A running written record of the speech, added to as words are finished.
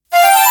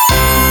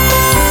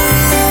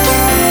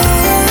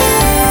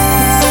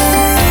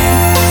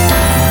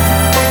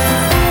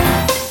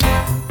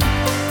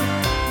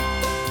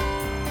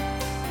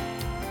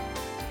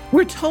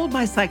told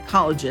by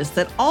psychologists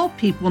that all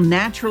people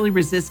naturally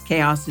resist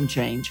chaos and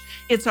change.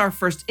 It's our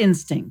first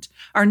instinct.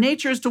 Our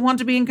nature is to want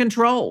to be in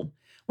control.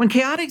 When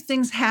chaotic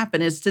things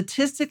happen, it's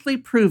statistically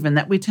proven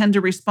that we tend to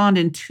respond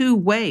in two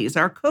ways.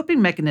 Our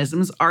coping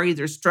mechanisms are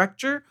either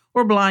structure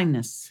or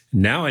blindness.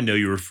 Now I know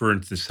you're referring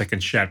to the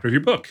second chapter of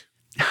your book.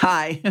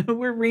 Hi,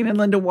 we're Reen and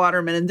Linda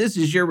Waterman, and this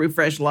is Your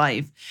Refreshed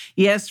Life.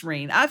 Yes,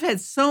 Reen, I've had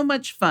so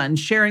much fun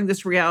sharing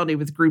this reality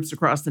with groups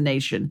across the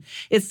nation.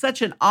 It's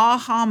such an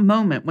aha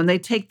moment when they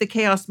take the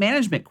chaos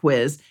management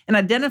quiz and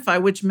identify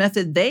which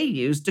method they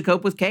use to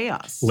cope with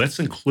chaos. Let's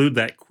include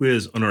that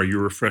quiz on our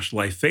Your Refreshed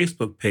Life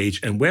Facebook page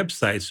and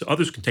website so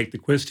others can take the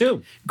quiz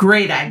too.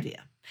 Great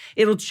idea.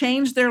 It'll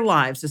change their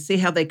lives to see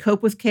how they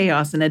cope with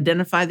chaos and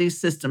identify these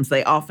systems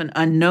they often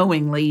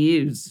unknowingly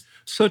use.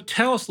 So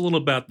tell us a little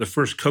about the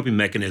first coping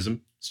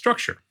mechanism,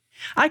 structure.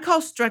 I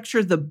call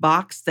structure the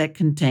box that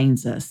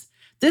contains us.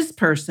 This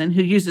person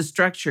who uses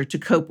structure to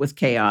cope with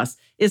chaos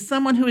is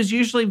someone who is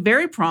usually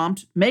very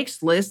prompt,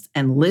 makes lists,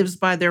 and lives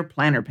by their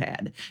planner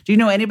pad. Do you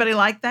know anybody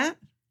like that?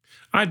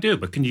 I do,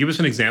 but can you give us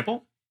an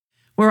example?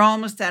 We're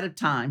almost out of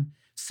time,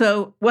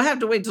 so we'll have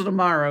to wait till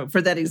tomorrow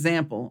for that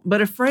example.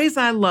 But a phrase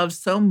I love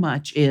so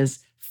much is,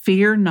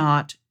 fear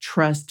not,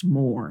 trust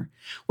more.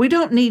 We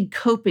don't need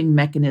coping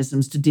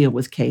mechanisms to deal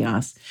with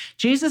chaos.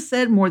 Jesus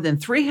said more than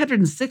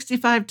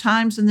 365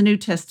 times in the New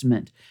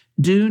Testament,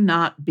 do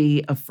not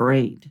be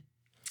afraid.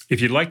 If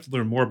you'd like to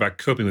learn more about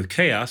coping with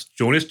chaos,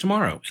 join us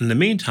tomorrow. In the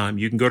meantime,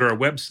 you can go to our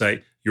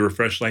website,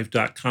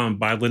 yourrefreshedlife.com,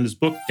 buy Linda's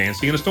book,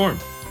 Dancing in a Storm.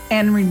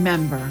 And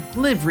remember,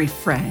 live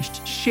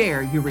refreshed.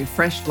 Share your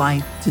refreshed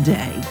life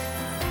today.